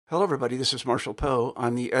Hello, everybody. This is Marshall Poe.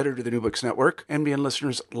 I'm the editor of the New Books Network. NBN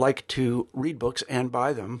listeners like to read books and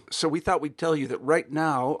buy them. So we thought we'd tell you that right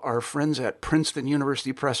now, our friends at Princeton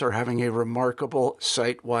University Press are having a remarkable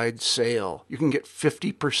site-wide sale. You can get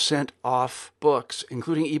 50% off books,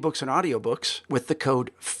 including ebooks and audiobooks, with the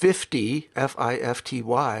code 50,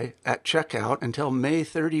 F-I-F-T-Y, at checkout until May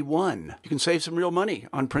 31. You can save some real money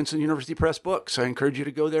on Princeton University Press books. I encourage you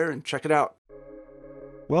to go there and check it out.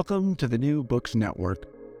 Welcome to the New Books Network.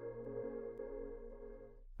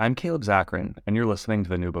 I'm Caleb Zakarin, and you're listening to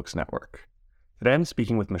the New Books Network. Today I'm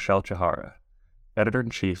speaking with Michelle Chihara,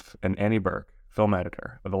 Editor-in-Chief, and Annie Burke, Film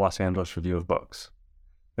Editor of the Los Angeles Review of Books.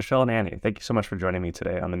 Michelle and Annie, thank you so much for joining me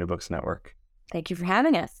today on the New Books Network. Thank you for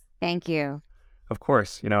having us. Thank you. Of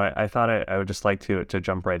course, I thought I would just like to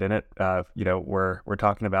jump right in it. We're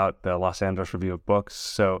talking about the Los Angeles Review of Books.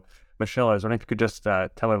 So, Michelle, I was wondering if you could just tell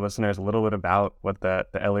our listeners a little bit about what the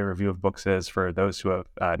LA Review of Books is for those who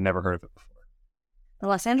have never heard of it before. The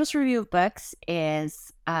Los Angeles Review of Books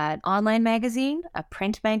is an online magazine, a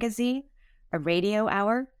print magazine, a radio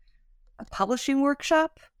hour, a publishing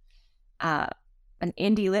workshop, an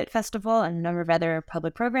indie lit festival, and a number of other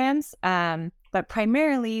public programs. But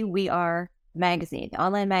primarily, we are a magazine, the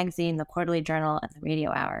online magazine, the quarterly journal, and the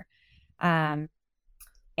radio hour.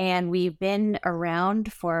 And we've been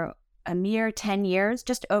around for a mere 10 years,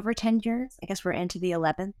 just over 10 years. I guess we're into the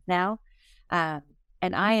 11th now.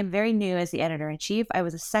 And I am very new as the editor-in-chief. I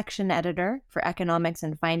was a section editor for economics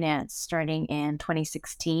and finance starting in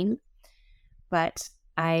 2016, but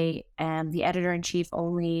I am the editor-in-chief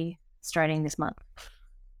only starting this month.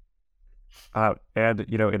 And,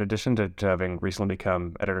 in addition to having recently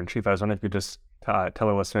become editor-in-chief, I was wondering if you could just tell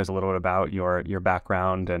our listeners a little bit about your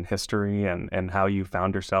background and history and how you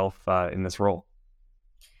found yourself in this role.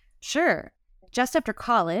 Sure. Just after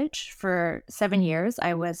college, for 7 years,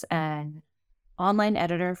 I was an online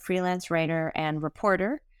editor, freelance writer, and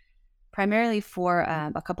reporter, primarily for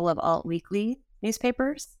a couple of alt weekly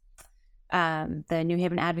newspapers, the New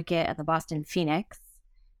Haven Advocate and the Boston Phoenix.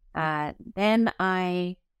 Then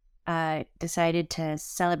I decided to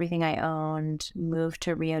sell everything I owned, move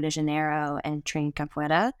to Rio de Janeiro, and train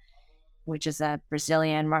capoeira, which is a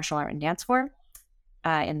Brazilian martial art and dance form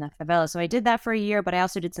in the favela. So I did that for a year, but I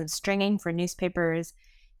also did some stringing for newspapers,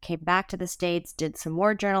 came back to the States, did some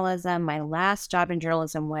more journalism. My last job in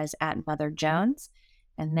journalism was at Mother Jones.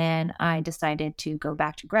 And then I decided to go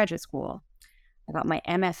back to graduate school. I got my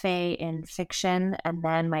MFA in fiction and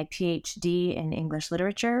then my PhD in English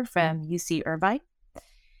literature from UC Irvine.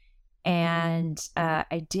 And I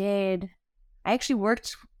actually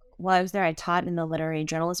worked while I was there. I taught in the literary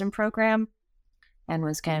journalism program and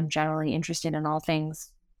was kind of generally interested in all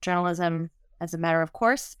things journalism as a matter of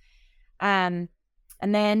course.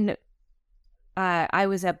 And then I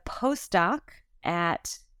was a postdoc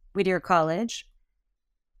at Whittier College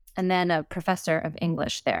and then a professor of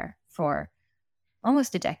English there for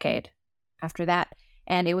almost a decade after that.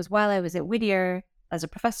 And it was while I was at Whittier as a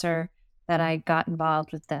professor that I got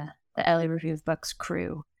involved with the LA Review of Books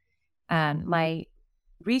crew. My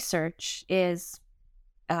research is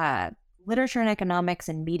literature and economics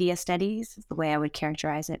and media studies, is the way I would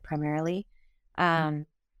characterize it primarily.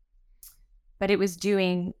 But it was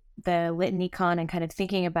doing the lit and econ and kind of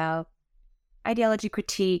thinking about ideology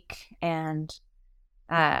critique and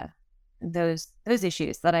those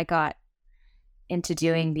issues that I got into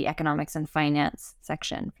doing the economics and finance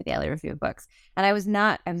section for the LA Review of Books. And I was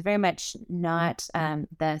very much not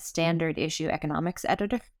the standard issue economics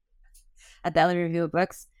editor at the LA Review of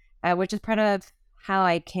Books, which is part of how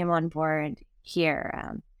I came on board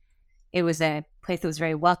here. It was a place that was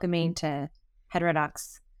very welcoming to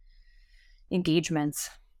heterodox engagements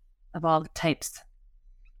of all types.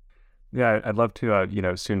 Yeah, I'd love to,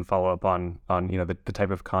 soon follow up on the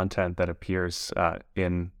type of content that appears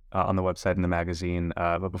in on the website and the magazine.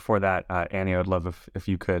 But before that, Annie, I would love if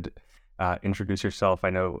you could introduce yourself. I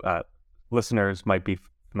know listeners might be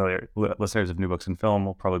familiar. Listeners of New Books and Film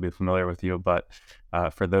will probably be familiar with you, but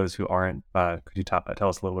for those who aren't, could you tell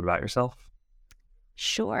us a little bit about yourself?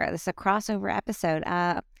 Sure. This is a crossover episode.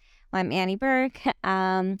 I'm Annie Burke.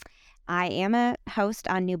 I am a host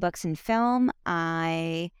on New Books and Film.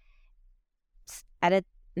 I edit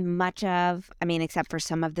except for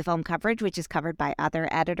some of the film coverage, which is covered by other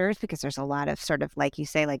editors, because there's a lot of sort of, like you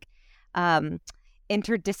say,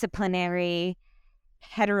 interdisciplinary,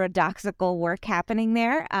 heterodoxical work happening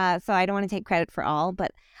there. So I don't want to take credit for all,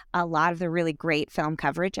 but a lot of the really great film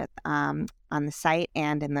coverage on the site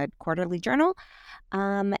and in the quarterly journal.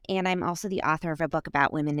 And I'm also the author of a book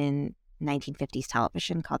about women in 1950s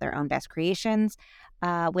television called Their Own Best Creations,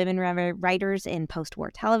 women writers in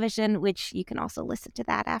post-war television, which you can also listen to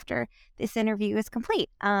that after this interview is complete.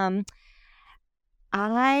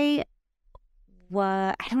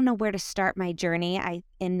 I don't know where to start my journey.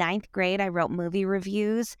 In ninth grade, I wrote movie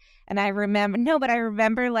reviews, and I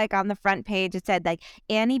remember like on the front page, it said like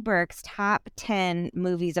Annie Burke's top 10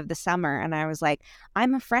 movies of the summer. And I was like,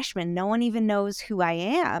 I'm a freshman. No one even knows who I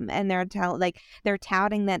am. And they're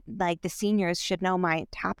touting that like the seniors should know my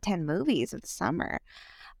top 10 movies of the summer.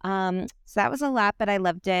 So that was a lot, but I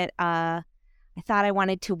loved it. I thought I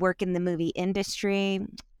wanted to work in the movie industry.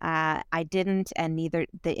 I didn't, and neither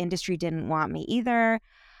the industry didn't want me either.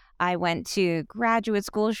 I went to graduate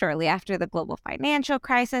school shortly after the global financial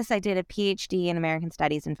crisis. I did a PhD in American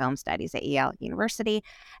Studies and Film Studies at Yale University.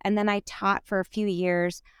 And then I taught for a few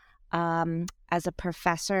years as a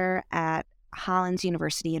professor at Hollins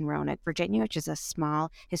University in Roanoke, Virginia, which is a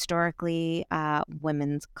small, historically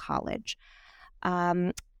women's college.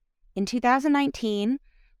 In 2019,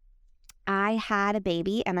 I had a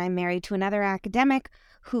baby, and I'm married to another academic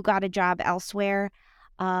who got a job elsewhere.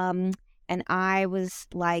 And I was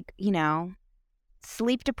like,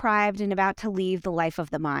 sleep deprived and about to leave the life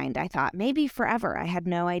of the mind. I thought maybe forever. I had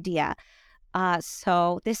no idea.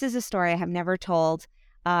 So this is a story I have never told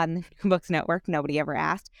on the New Books Network. Nobody ever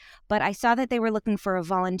asked. But I saw that they were looking for a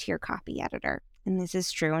volunteer copy editor. And this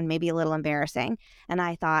is true and maybe a little embarrassing. And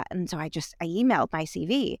I thought, and so I emailed my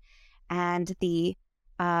CV. And the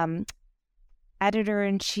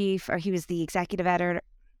editor-in-chief, or he was the executive editor.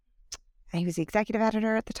 He was the executive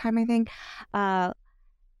editor at the time, I think.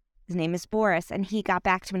 His name is Boris, and he got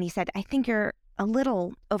back to me and he said, I think you're a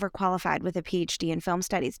little overqualified with a PhD in film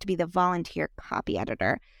studies to be the volunteer copy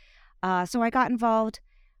editor. So I got involved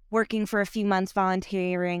working for a few months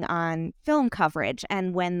volunteering on film coverage.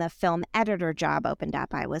 And when the film editor job opened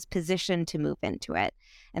up, I was positioned to move into it.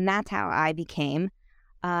 And that's how I became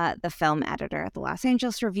the film editor at the Los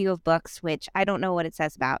Angeles Review of Books, which I don't know what it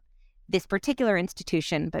says about this particular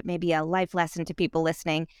institution, but maybe a life lesson to people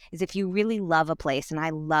listening is if you really love a place, and I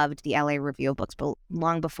loved the LA Review of Books, but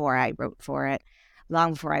long before I wrote for it,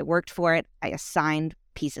 long before I worked for it, I assigned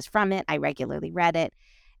pieces from it. I regularly read it,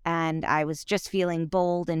 and I was just feeling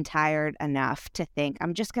bold and tired enough to think,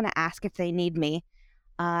 I'm just going to ask if they need me.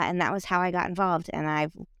 And that was how I got involved.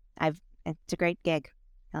 And it's a great gig.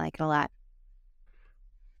 I like it a lot.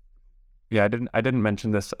 Yeah, I didn't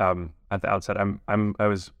mention this at the outset. I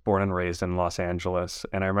was born and raised in Los Angeles,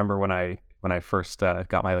 and I remember when I first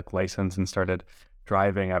got my license and started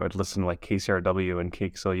driving, I would listen to KCRW and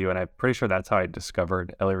KXLU, and I'm pretty sure that's how I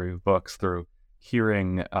discovered LA Review of Books, through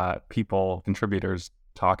hearing contributors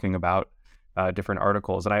talking about different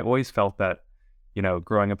articles. And I always felt that,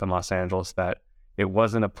 growing up in Los Angeles, that it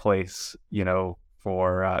wasn't a place,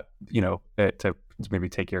 for to maybe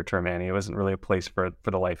take your term, Annie. It wasn't really a place for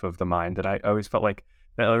the life of the mind. And I always felt like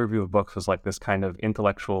the LA Review of Books was like this kind of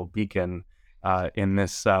intellectual beacon in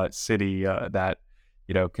this city that,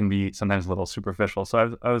 can be sometimes a little superficial.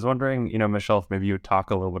 So I was wondering, Michelle, if maybe you would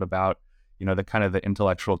talk a little bit about, the kind of the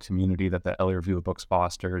intellectual community that the LA Review of Books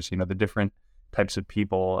fosters, the different types of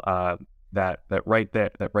people that write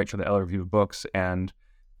for the LA Review of Books, and,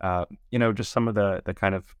 just some of the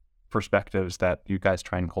kind of perspectives that you guys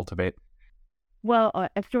try and cultivate. Well,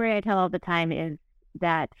 a story I tell all the time is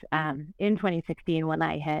that in 2016, when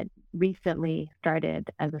I had recently started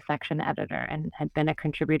as a section editor and had been a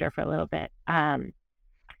contributor for a little bit,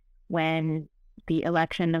 when the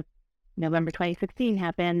election of November 2016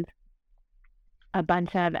 happened, a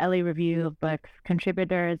bunch of LA Review of Books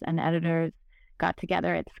contributors and editors got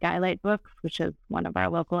together at Skylight Books, which is one of our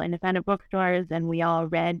local independent bookstores, and we all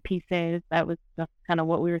read pieces. That was just kind of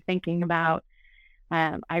what we were thinking about.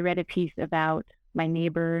 I read a piece about my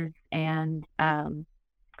neighbors and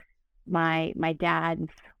my dad's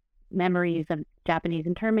memories of Japanese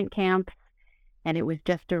internment camps, and it was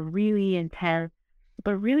just a really intense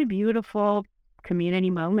but really beautiful community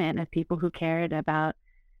moment of people who cared about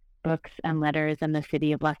books and letters in the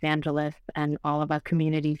city of Los Angeles and all of our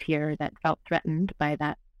communities here that felt threatened by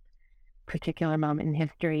that particular moment in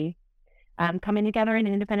history, coming together in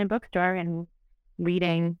an independent bookstore and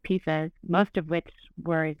reading pieces, most of which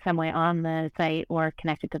were in some way on the site or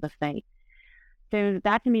connected to the site. So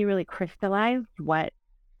that to me really crystallized what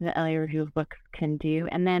the LA Review of Books can do.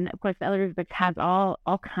 And then, of course, the LA Review of Books has all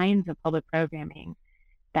kinds of public programming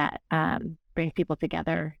that brings people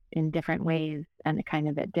together in different ways and kind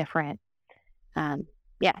of at different entrees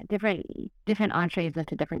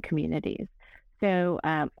into different communities. So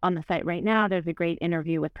on the site right now, there's a great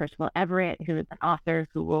interview with Percival Everett, who is an author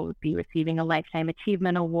who will be receiving a Lifetime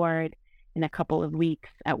Achievement Award. in a couple of weeks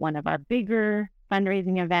at one of our bigger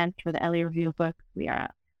fundraising events for the LA Review of Books. We are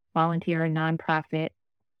a volunteer, nonprofit,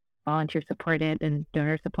 volunteer supported and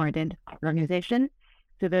donor supported organization.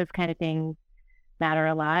 So those kind of things matter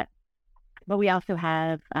a lot. But we also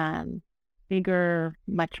have bigger,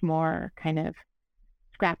 much more kind of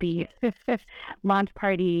scrappy launch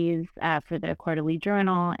parties for the quarterly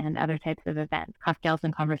journal and other types of events, cocktails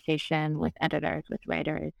and conversation with editors, with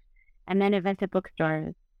writers, and then events at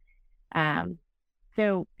bookstores.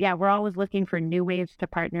 So yeah, we're always looking for new ways to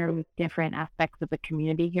partner with different aspects of the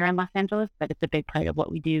community here in Los Angeles, but it's a big part of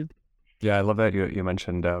what we do. Yeah, I love that you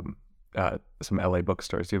mentioned some LA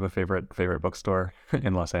bookstores. Do you have a favorite bookstore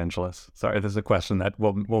in Los Angeles? Sorry, this is a question that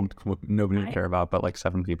will nobody will care about, but like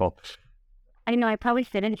 7 people. I know I probably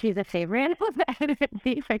shouldn't choose a favorite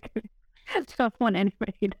if I could. Don't want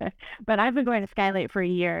anybody to. But I've been going to Skylight for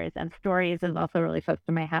years, and Stories is also really close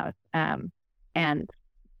to my house. And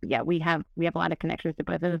yeah, we have a lot of connections to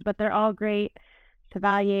both of those, but they're all great.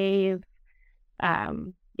 Chevalier,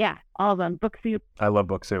 yeah, all of them. Book Soup. I love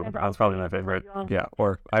Book Soup. That's probably my favorite. Yeah,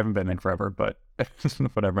 or I haven't been in forever, but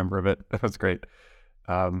what I remember of it, that was great.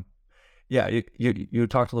 Yeah, you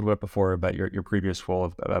talked a little bit before about your previous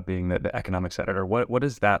role about being the economics editor. What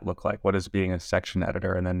does that look like? What is being a section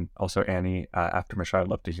editor? And then also, Annie, after Michelle, I'd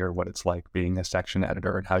love to hear what it's like being a section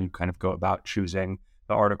editor and how you kind of go about choosing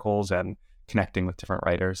the articles and connecting with different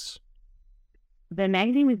writers. The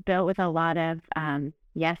magazine was built with a lot of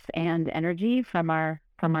yes and energy from our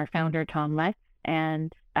founder, Tom Lutz,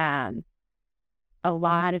 and a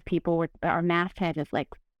lot of people were. Our masthead is like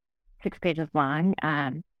 6 pages long.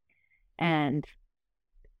 And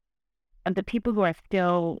the people who are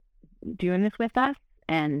still doing this with us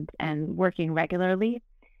and working regularly,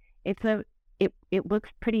 it looks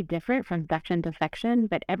pretty different from section to section,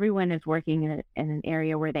 but everyone is working in an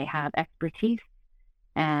area where they have expertise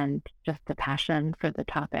and just a passion for the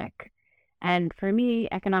topic. And for me,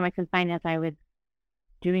 economics and finance, I was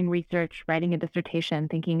doing research, writing a dissertation,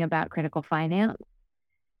 thinking about critical finance.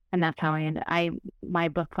 And that's how I ended. My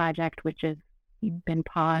book project, which has been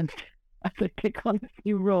paused, I would pick on this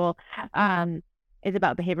new role, is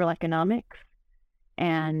about behavioral economics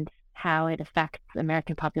and how it affects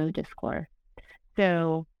American popular discourse.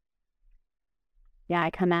 So, yeah,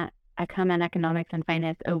 I come at economics and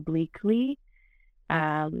finance obliquely,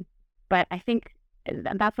 but I think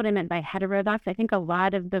that's what I meant by heterodox. I think a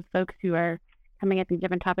lot of the folks who are coming at these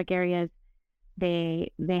different topic areas,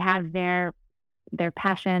 they have their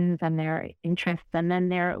passions and their interests, and then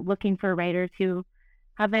they're looking for writers who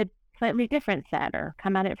have a slightly different set or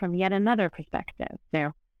come at it from yet another perspective.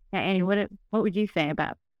 So, yeah, Annie, what would you say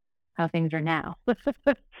about how things are now?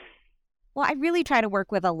 Well, I really try to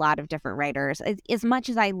work with a lot of different writers. As much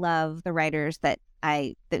as I love the writers the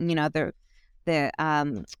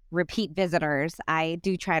repeat visitors, I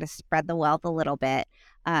do try to spread the wealth a little bit,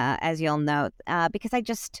 as you'll note, because I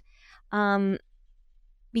just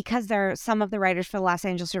because some of the writers for the Los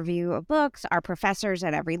Angeles Review of Books are professors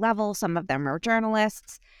at every level. Some of them are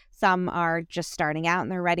journalists. Some are just starting out in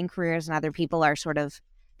their writing careers, and other people are sort of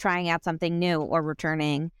trying out something new or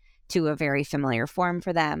returning to a very familiar form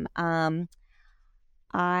for them.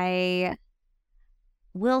 I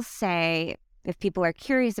will say, if people are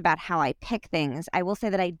curious about how I pick things, I will say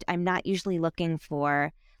that I'm not usually looking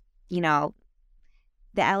for,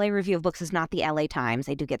 the LA Review of Books is not the LA Times.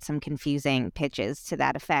 I do get some confusing pitches to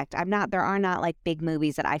that effect. There are not like big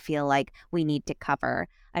movies that I feel like we need to cover.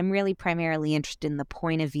 I'm really primarily interested in the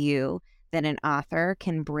point of view that an author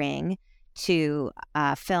can bring to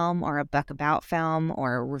a film or a book about film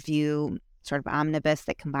or a review sort of omnibus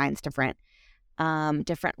that combines different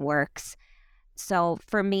works. So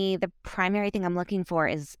for me, the primary thing I'm looking for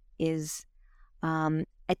is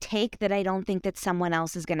a take that I don't think that someone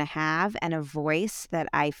else is going to have, and a voice that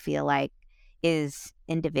I feel like is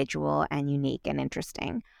individual and unique and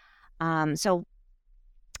interesting. So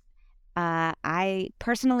I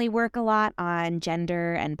personally work a lot on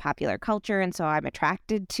gender and popular culture, and so I'm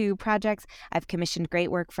attracted to projects. I've commissioned great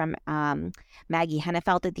work from Maggie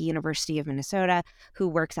Hennefeld at the University of Minnesota, who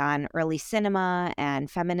works on early cinema and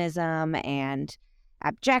feminism and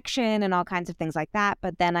abjection and all kinds of things like that.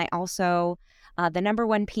 But then I also, the number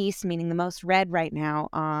one piece, meaning the most read right now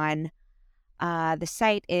on the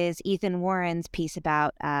site, is Ethan Warren's piece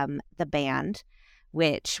about the band,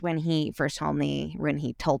 which when he told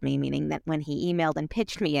me, meaning that when he emailed and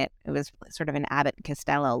pitched me it was sort of an Abbott and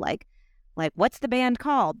Costello, like, what's the band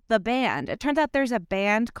called? The Band. It turns out there's a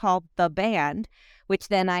band called The Band, which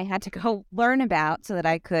then I had to go learn about so that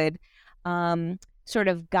I could sort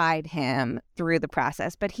of guide him through the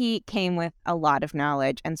process. But he came with a lot of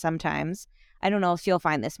knowledge, and sometimes I don't know if you'll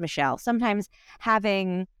find this, Michelle. Sometimes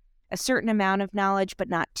having a certain amount of knowledge, but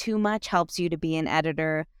not too much, helps you to be an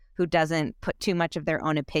editor who doesn't put too much of their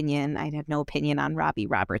own opinion. I had no opinion on Robbie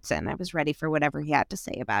Robertson. I was ready for whatever he had to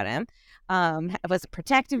say about him. I was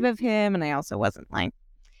protective of him, and I also wasn't like,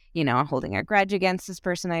 holding a grudge against this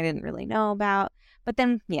person I didn't really know about. But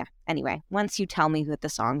then, yeah, anyway, once you tell me what the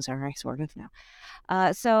songs are, I sort of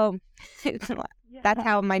know. So that's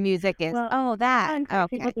how my music is. Well, that.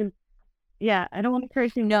 Okay. I don't want to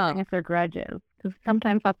encourage you to answer grudges, because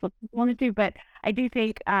sometimes that's what people want to do. But I do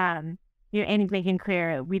think, Annie's making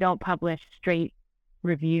clear we don't publish straight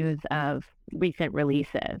reviews of recent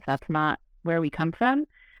releases. That's not where we come from.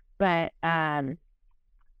 But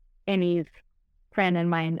Annie's friend and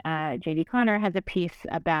mine, J.D. Connor, has a piece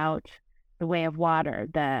about The Way of Water,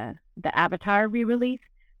 the Avatar re-release,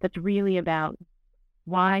 that's really about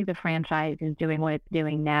why the franchise is doing what it's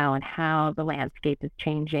doing now and how the landscape is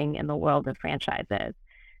changing in the world of franchises.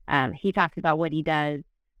 He talks about what he does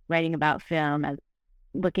writing about film as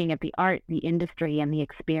looking at the art, the industry, and the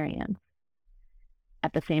experience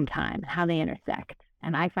at the same time, how they intersect.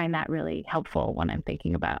 And I find that really helpful when I'm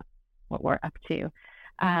thinking about what we're up to.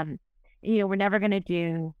 We're never going to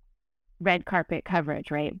do red carpet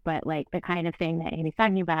coverage, right? But like the kind of thing that Amy's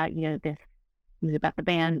talking about, this is about the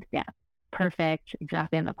band. Yeah, perfect.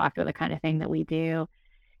 Exactly in the pocket, the kind of thing that we do.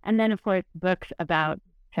 And then, of course, books about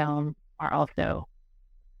film are also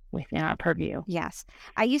within our purview. Yes.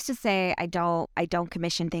 I used to say I don't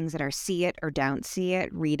commission things that are see it or don't see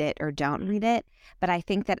it, read it or don't read it. But I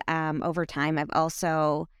think that over time I've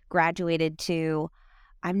also graduated to,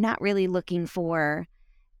 I'm not really looking for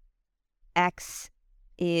X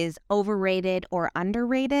is overrated or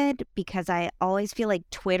underrated, because I always feel like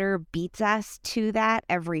Twitter beats us to that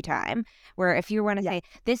every time. Where if you want to say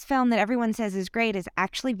this film that everyone says is great is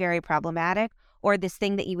actually very problematic, or this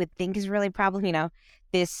thing that you would think is really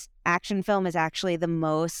this action film is actually the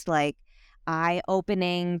most like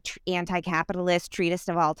eye-opening anti-capitalist treatise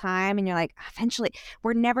of all time, and you're like, eventually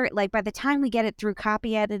we're never like, by the time we get it through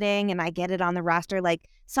copy editing and I get it on the roster, like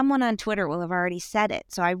someone on Twitter will have already said it.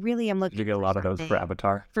 So I really am looking. Did you get a lot of those for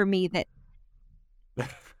Avatar? For me, that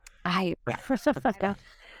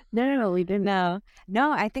No, we didn't.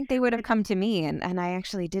 No, I think they would have come to me, and I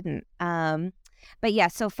actually didn't. But yeah,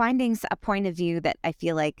 so finding a point of view that I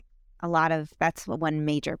feel like that's one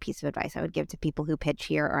major piece of advice I would give to people who pitch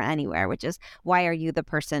here or anywhere, which is, why are you the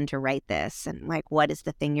person to write this? And like, what is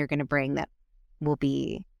the thing you're going to bring that will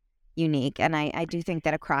be unique? And I do think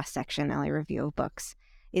that a cross-section LA Review of Books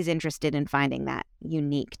is interested in finding that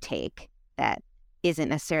unique take that isn't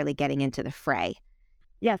necessarily getting into the fray.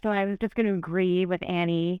 Yeah, so I was just going to agree with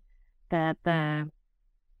Annie that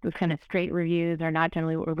those kind of straight reviews are not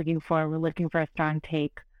generally what we're looking for. We're looking for a strong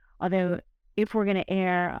take. Although if we're going to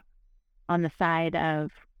err on the side of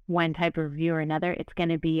one type of review or another, it's going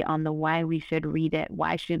to be on the why we should read it.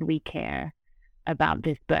 Why should we care about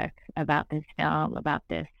this book, about this film, about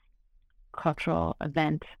this cultural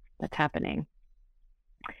event that's happening?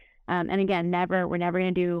 And again, we're never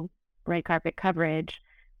going to do red carpet coverage,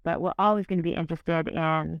 but we're always going to be interested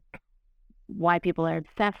in why people are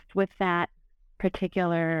obsessed with that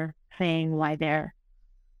particular thing, why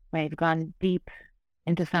they've gone deep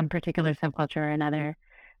into some particular subculture or another.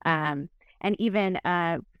 And even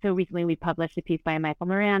so recently we published a piece by Michael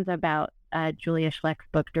Moranza about Julia Schleck's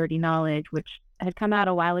book Dirty Knowledge, which had come out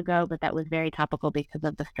a while ago, but that was very topical because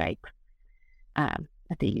of the strikes at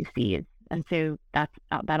the UCs. And so that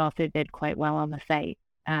also did quite well on the site,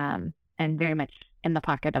 and very much in the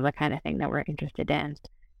pocket of the kind of thing that we're interested in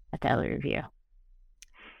at the LA Review.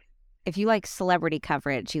 If you like celebrity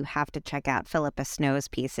coverage, you have to check out Philippa Snow's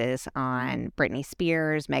pieces on Britney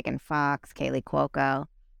Spears, Megan Fox, Kaylee Cuoco.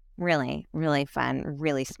 Really, really fun,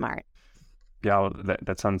 really smart. Yeah, well, that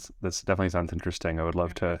definitely sounds interesting. I would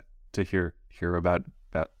love to hear about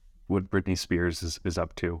what Britney Spears is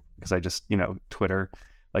up to, because I just, Twitter,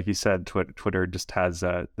 like you said, Twitter just has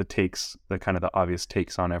the takes, the kind of the obvious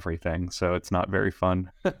takes on everything. So it's not very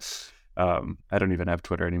fun. I don't even have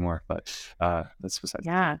Twitter anymore, but that's besides.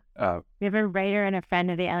 Yeah. We have a writer and a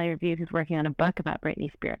friend of the LA Review who's working on a book about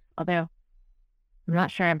Britney Spears, although I'm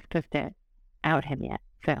not sure I'm supposed to out him yet.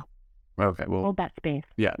 So okay, well, hold that space.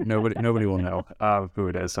 Yeah, nobody will know who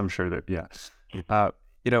it is. I'm sure that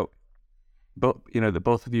the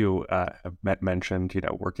both of you have mentioned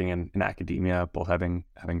working in academia, both having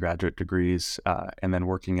graduate degrees, and then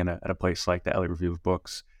working at a place like the LA Review of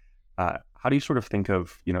Books. How do you sort of think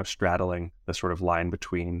of straddling the sort of line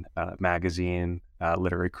between magazine,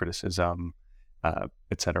 literary criticism,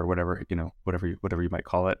 et cetera, whatever you might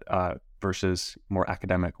call it, versus more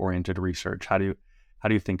academic oriented research? How do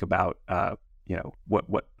you think about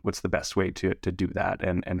what's the best way to do that,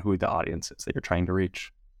 and who the audience is that you're trying to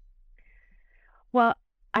reach? Well,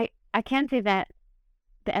 I can say that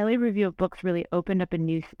the LA Review of Books really opened up a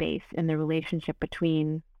new space in the relationship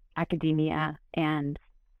between academia and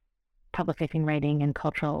public-facing writing and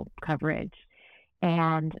cultural coverage.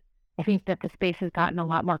 And I think that the space has gotten a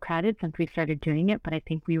lot more crowded since we started doing it, but I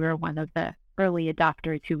think we were one of the early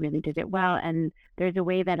adopters who really did it well. And there's a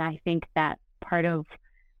way that I think that part of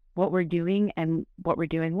what we're doing and what we're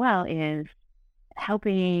doing well is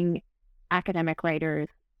helping academic writers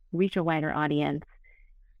reach a wider audience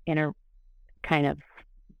in a kind of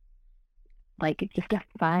like just a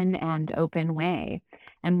fun and open way.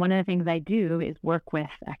 And one of the things I do is work with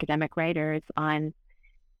academic writers on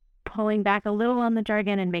pulling back a little on the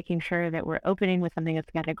jargon and making sure that we're opening with something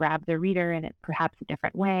that's going to grab the reader in perhaps a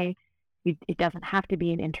different way. It doesn't have to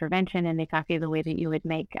be an intervention in exactly the way that you would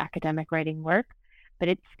make academic writing work, but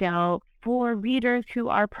it's still for readers who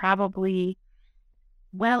are probably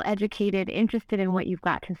well-educated, interested in what you've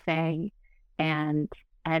got to say, and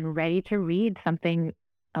ready to read something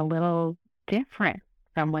a little different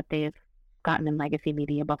from what they've gotten in legacy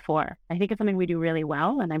media before. I think it's something we do really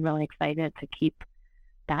well, and I'm really excited to keep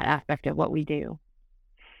that aspect of what we do.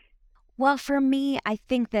 Well, for me, I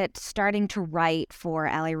think that starting to write for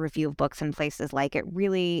LA Review of Books and places like it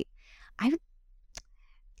really, I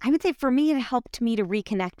would say for me, it helped me to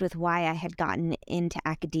reconnect with why I had gotten into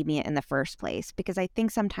academia in the first place. Because I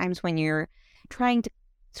think sometimes when you're trying to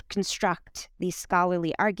construct these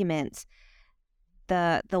scholarly arguments,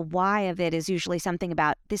 the why of it is usually something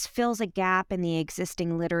about this fills a gap in the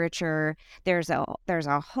existing literature. There's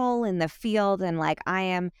a hole in the field, and like I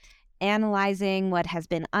am analyzing what has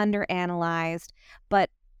been underanalyzed. But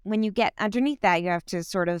when you get underneath that, you have to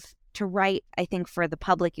to write, I think for the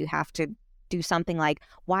public, you have to do something like,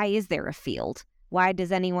 why is there a field? Why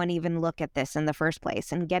does anyone even look at this in the first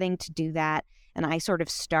place? And getting to do that. And I sort of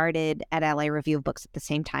started at LA Review of Books at the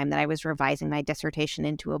same time that I was revising my dissertation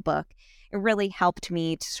into a book. It really helped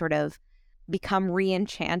me to sort of become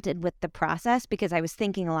re-enchanted with the process, because I was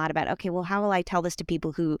thinking a lot about, okay, well, how will I tell this to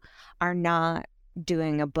people who are not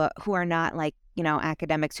doing a book, who are not like,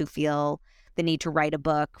 academics who feel the need to write a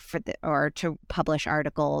book or to publish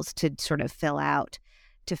articles to sort of fill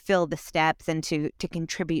the steps and to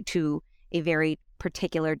contribute to a very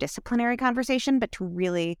particular disciplinary conversation, but to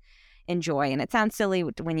really enjoy. And it sounds silly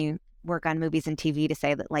when you work on movies and TV to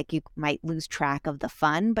say that like you might lose track of the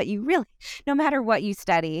fun, but you really, no matter what you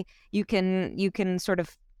study, you can sort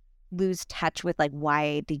of lose touch with like,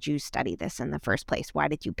 why did you study this in the first place? Why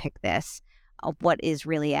did you pick this? What is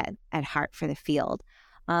really at heart for the field.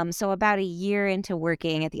 So about a year into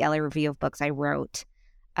working at the LA Review of Books, I wrote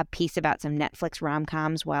a piece about some Netflix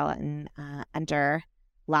rom-coms while under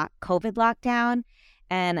COVID lockdown.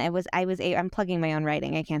 And I'm plugging my own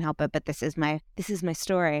writing. I can't help it, but this is my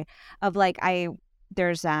story of like,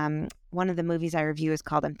 there's one of the movies I review is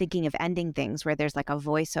called I'm Thinking of Ending Things, where there's like a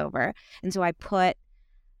voiceover. And so I put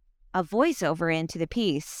a voiceover into the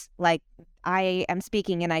piece, like I am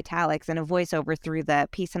speaking in italics and a voiceover through the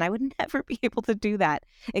piece. And I would never be able to do that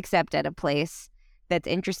except at a place that's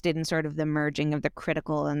interested in sort of the merging of the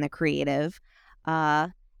critical and the creative.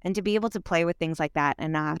 And to be able to play with things like that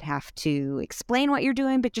and not have to explain what you're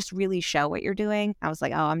doing, but just really show what you're doing. I was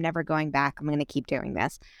like, oh, I'm never going back. I'm going to keep doing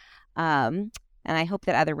this. And I hope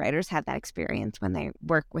that other writers have that experience when they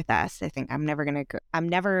work with us. I think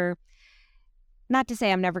not to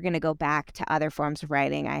say I'm never going to go back to other forms of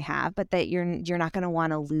writing I have, but that you're not going to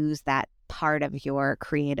want to lose that part of your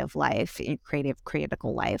creative life,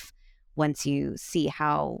 critical life, once you see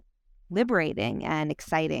how liberating and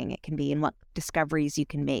exciting it can be and what discoveries you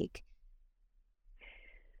can make.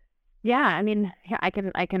 Yeah, I mean, I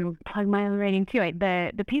can plug my own writing too.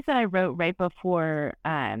 The piece that I wrote right before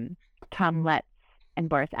Tom Lutz and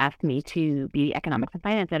Boris asked me to be economics and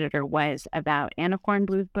finance editor was about Anna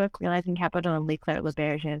Kornbluth's book, Realizing Capital, and Leclerc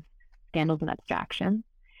Leberge's Scandals and Abstraction.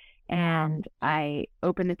 And I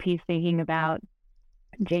opened the piece thinking about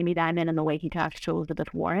Jamie Dimon and the way he talks to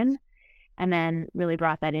Elizabeth Warren, and then really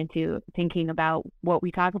brought that into thinking about what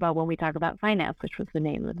we talk about when we talk about finance, which was the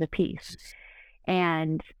name of the piece.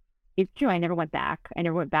 And it's true, I never went back. I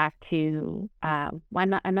never went back to, I'm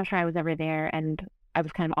not sure I was ever there, and I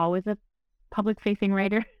was kind of always a public-facing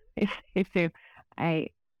writer. So I,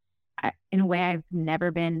 in a way, I've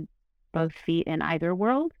never been both feet in either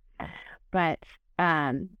world. But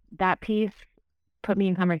that piece put me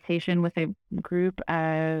in conversation with a group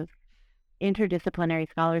of interdisciplinary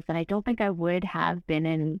scholars that I don't think I would have been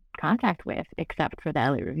in contact with except for the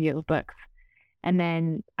LA Review of Books. And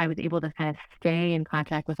then I was able to kind of stay in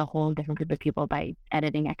contact with a whole different group of people by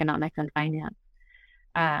editing economics and finance.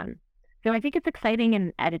 So I think it's exciting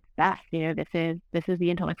and at its best. This is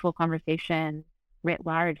the intellectual conversation writ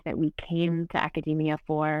large that we came to academia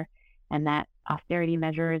for, and that austerity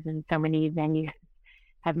measures in so many venues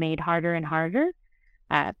have made harder and harder.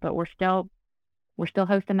 But we're still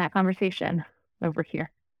hosting that conversation over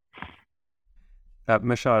here.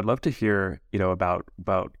 Michelle, I'd love to hear,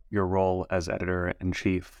 about your role as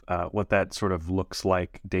editor-in-chief, what that sort of looks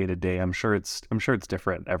like day to day. I'm sure it's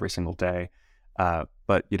different every single day.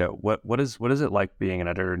 But what is it like being an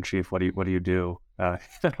editor-in-chief? What do you do?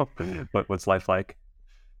 What's life like?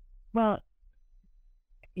 Well,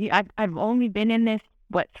 I've only been in this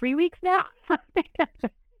 3 weeks now.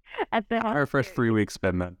 Our first 3 weeks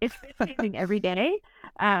been then. It's been changing every day.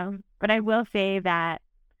 But I will say that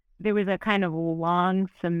there was a kind of long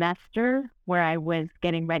semester where I was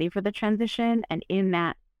getting ready for the transition, and in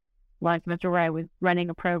that long semester where I was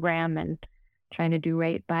running a program and trying to do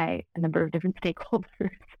right by a number of different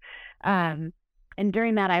stakeholders. And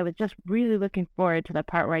during that, I was just really looking forward to the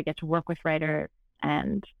part where I get to work with writers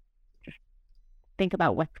and just think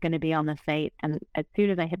about what's going to be on the site. And as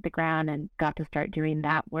soon as I hit the ground and got to start doing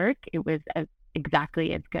that work, it was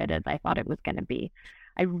exactly as good as I thought it was going to be.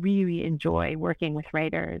 I really enjoy working with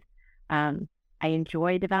writers. I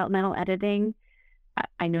enjoy developmental editing.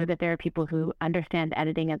 I know that there are people who understand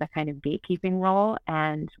editing as a kind of gatekeeping role,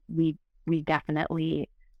 and we definitely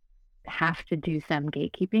have to do some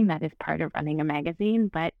gatekeeping. That is part of running a magazine.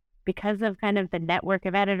 But because of kind of the network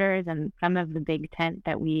of editors and some of the big tent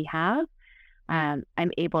that we have,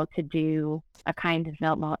 I'm able to do a kind of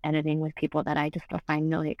developmental editing with people that I just find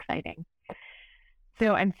really exciting.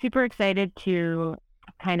 So I'm super excited to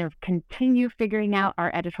kind of continue figuring out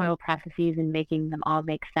our editorial processes and making them all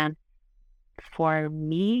make sense for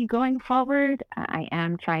me going forward. I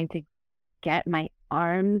am trying to get my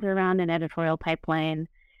arms around an editorial pipeline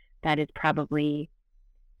that is probably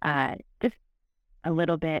just a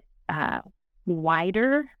little bit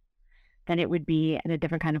wider than it would be in a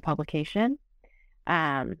different kind of publication.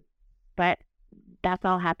 But that's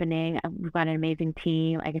all happening. We've got an amazing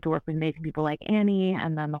team. I get to work with amazing people like Annie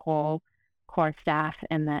and then the whole core staff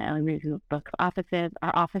in the LA Music Books offices.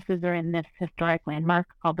 Our offices are in this historic landmark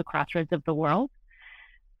called the Crossroads of the World,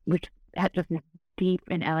 which has just deep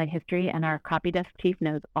in LA history, and our copy desk chief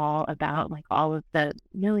knows all about all of the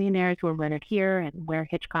millionaires who were murdered here and where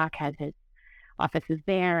Hitchcock had his offices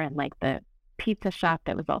there, and the pizza shop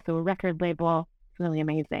that was also a record label. It's really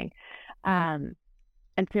amazing.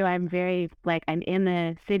 And so I'm very I'm in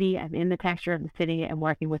the city, I'm in the texture of the city, and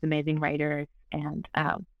working with amazing writers. And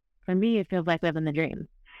for me, it feels like living the dream,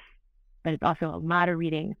 but it's also a lot of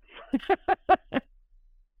reading.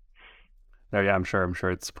 No, yeah, I'm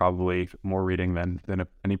sure it's probably more reading than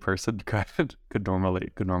any person could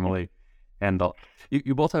normally handle.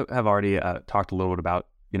 You both have already talked a little bit about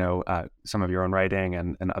some of your own writing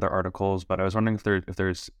and other articles, but I was wondering if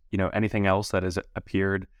there's anything else that has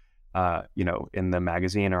appeared in the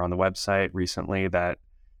magazine or on the website recently that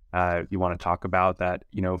you want to talk about that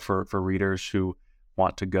for readers who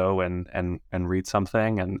want to go and read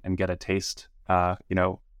something and get a taste,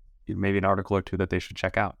 maybe an article or two that they should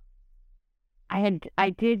check out.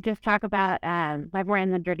 I did just talk about Live More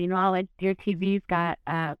and the Dirty Knowledge. Dear TV's got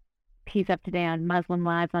a piece up today on Muslim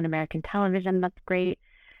lives on American television. That's great.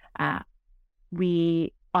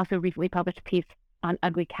 We also recently published a piece on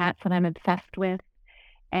ugly cats that I'm obsessed with.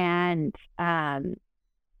 And the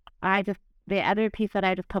other piece that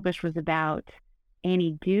I just published was about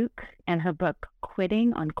Annie Duke and her book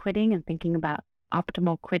Quitting, on quitting and thinking about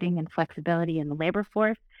optimal quitting and flexibility in the labor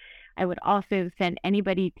force. I would also send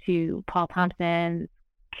anybody to Paul Thompson's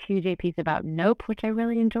QJ piece about Nope, which I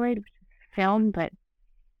really enjoyed, which is film, but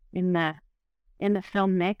in the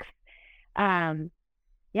film mix. Come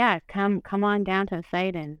on down to the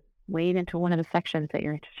site and wade into one of the sections that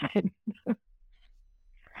you're interested in.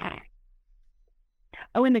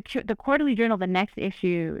 Oh, in the quarterly journal, the next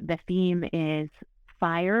issue, the theme is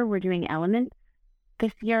fire. We're doing elements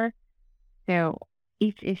this year. So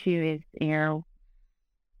each issue is air,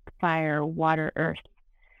 fire, water, earth.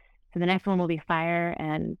 So the next one will be fire,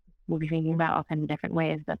 and we'll be thinking about all kinds of different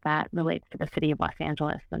ways that relates to the city of Los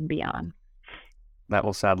Angeles and beyond. That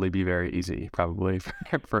will sadly be very easy, probably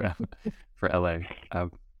for LA.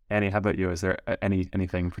 Annie, how about you? Is there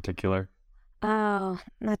anything in particular? Oh,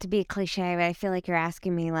 not to be a cliche, but I feel like you're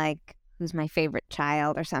asking me who's my favorite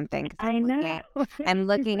child or something. I know. I'm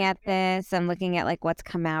looking at this. I'm looking at what's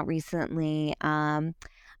come out recently.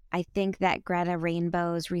 I think that Greta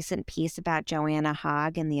Rainbow's recent piece about Joanna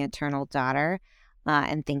Hogg and the Eternal Daughter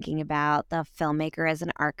and thinking about the filmmaker as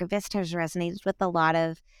an archivist has resonated with a lot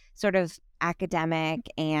of sort of academic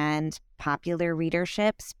and popular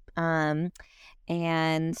readerships.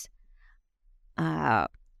 And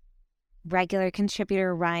regular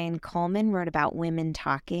contributor Ryan Coleman wrote about women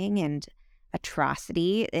talking and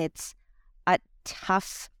atrocity. It's a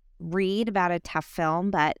tough read about a tough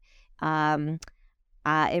film, but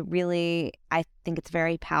it really, I think it's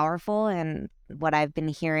very powerful. And what I've been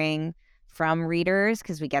hearing from readers,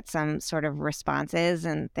 because we get some sort of responses,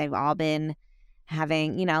 and they've all been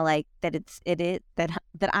having, you know, like that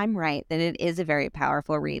that I'm right, that it is a very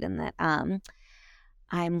powerful read, and that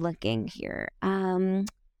I'm looking here.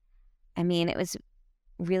 I mean, it was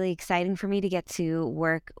really exciting for me to get to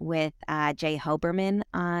work with Jay Hoberman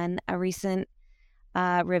on a recent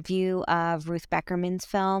review of Ruth Beckerman's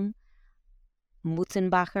film,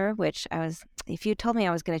 Mutzenbacher, which if you told me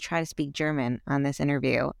I was going to try to speak German on this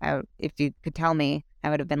interview, if you could tell me, I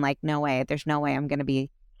would have been like, no way, there's no way I'm going to be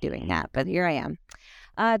doing that. But here I am.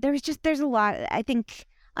 There's a lot. I think,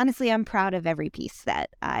 honestly, I'm proud of every piece that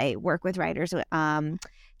I work with writers to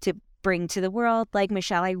bring to the world. Like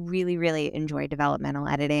Michelle, I really, really enjoy developmental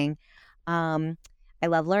editing. I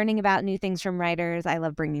love learning about new things from writers. I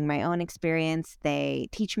love bringing my own experience. They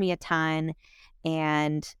teach me a ton.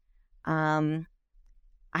 And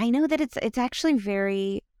I know that it's actually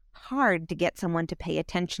very hard to get someone to pay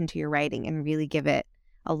attention to your writing and really give it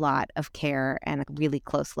a lot of care and a really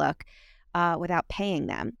close look without paying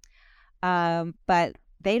them. But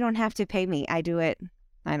they don't have to pay me. I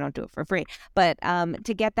don't do it for free. But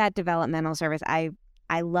to get that developmental service, I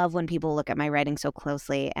love when people look at my writing so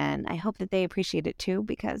closely, and I hope that they appreciate it too,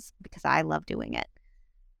 because I love doing it.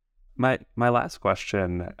 My last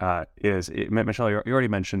question is, Michelle, you already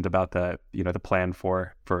mentioned about the plan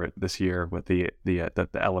for this year with the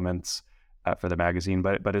elements for the magazine,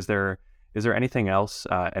 but is there anything else,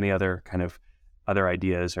 any other kind of other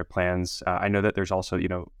ideas or plans? I know that there's also,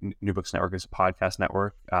 New Books Network is a podcast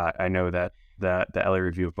network. I know that the LA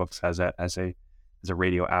Review of Books has a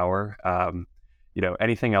radio hour.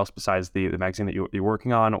 Anything else besides the magazine that you're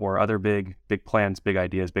working on, or other big plans, big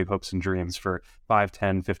ideas, big hopes and dreams for 5,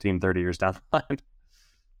 10, 15, 30 years down the line?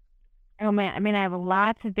 Oh man, I mean, I have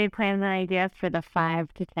lots of big plans and ideas for the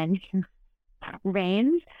 5 to 10 year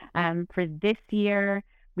range. For this year,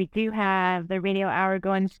 we do have the radio hour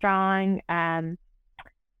going strong, and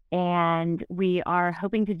we are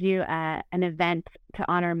hoping to do an event to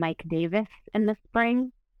honor Mike Davis in the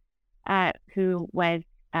spring, who was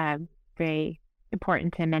very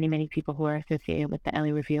important to many, many people who are associated with the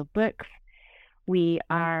LA Review of Books. We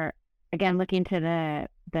are, again, looking to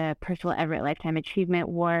the Percival Everett Lifetime Achievement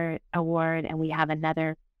Award, and we have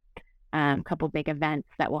another couple big events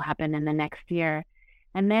that will happen in the next year.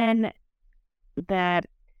 And then the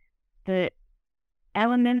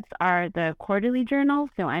elements are the quarterly journal.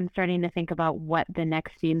 So I'm starting to think about what the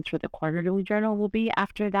next themes for the quarterly journal will be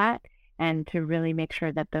after that, and to really make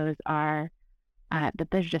sure that those are that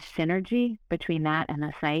there's just synergy between that and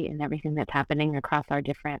the site and everything that's happening across our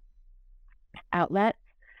different outlets.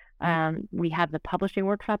 We have the publishing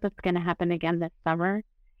workshop that's going to happen again this summer,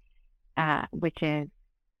 which is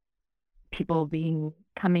people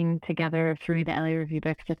coming together through the LA Review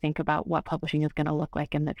Books to think about what publishing is going to look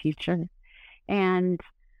like in the future. And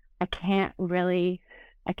I can't really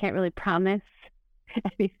promise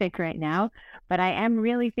anything right now, but I am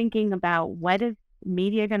really thinking about what is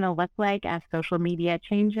media going to look like as social media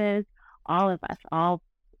changes. All of us, all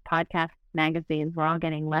podcasts, magazines, we're all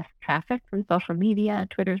getting less traffic from social media.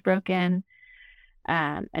 Twitter's broken.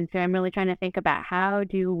 And so I'm really trying to think about, how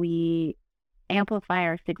do we amplify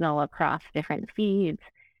our signal across different feeds?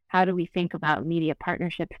 How do we think about media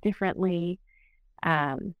partnerships differently?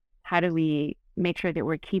 How do we make sure that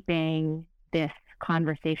we're keeping this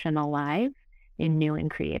conversation alive in new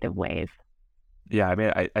and creative ways? Yeah, I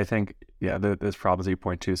mean, I think, there's problems you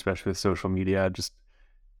point to, especially with social media just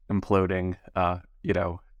imploding.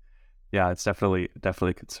 It's definitely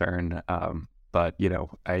a concern. But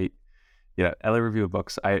LA Review of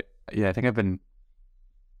Books, I think I've been,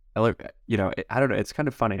 I don't know, it's kind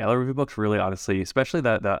of funny. LA Review of Books really, honestly, especially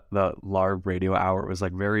the LARB radio hour, was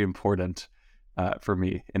like very important for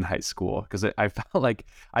me in high school, because I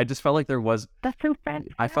just felt like there was. That's so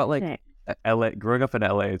fantastic. I felt like LA, growing up in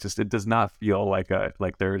LA, it does not feel like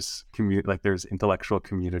there's intellectual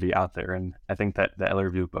community out there, and I think that the LA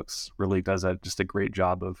Review of Books really does just a great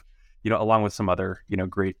job of, along with some other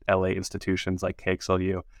great LA institutions like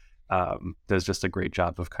KXLU, does just a great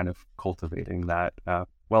job of kind of cultivating that.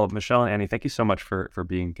 Well, Michelle and Annie, thank you so much for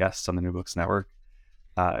being guests on the New Books Network.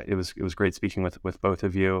 It was great speaking with both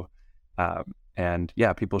of you. And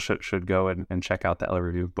yeah, people should go and check out the LA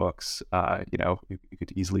Review of Books. You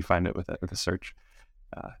could easily find it with a search.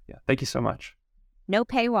 Yeah, thank you so much. No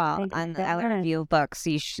paywall Thank you on the so LA much. Review of Books.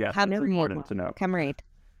 You should Yeah, come that's read. important to know. Come read.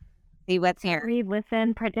 See what's here. Read,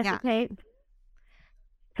 listen, participate,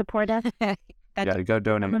 support us, Yeah, go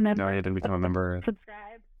donate I'm a member. and become a member.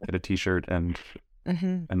 subscribe. Get a T-shirt and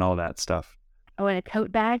all that stuff. Oh, and a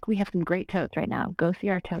tote bag. We have some great totes right now. Go see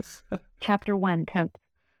our totes. Chapter 1 totes.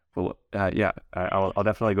 Well, yeah, I'll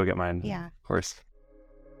definitely go get mine. Yeah. Of course.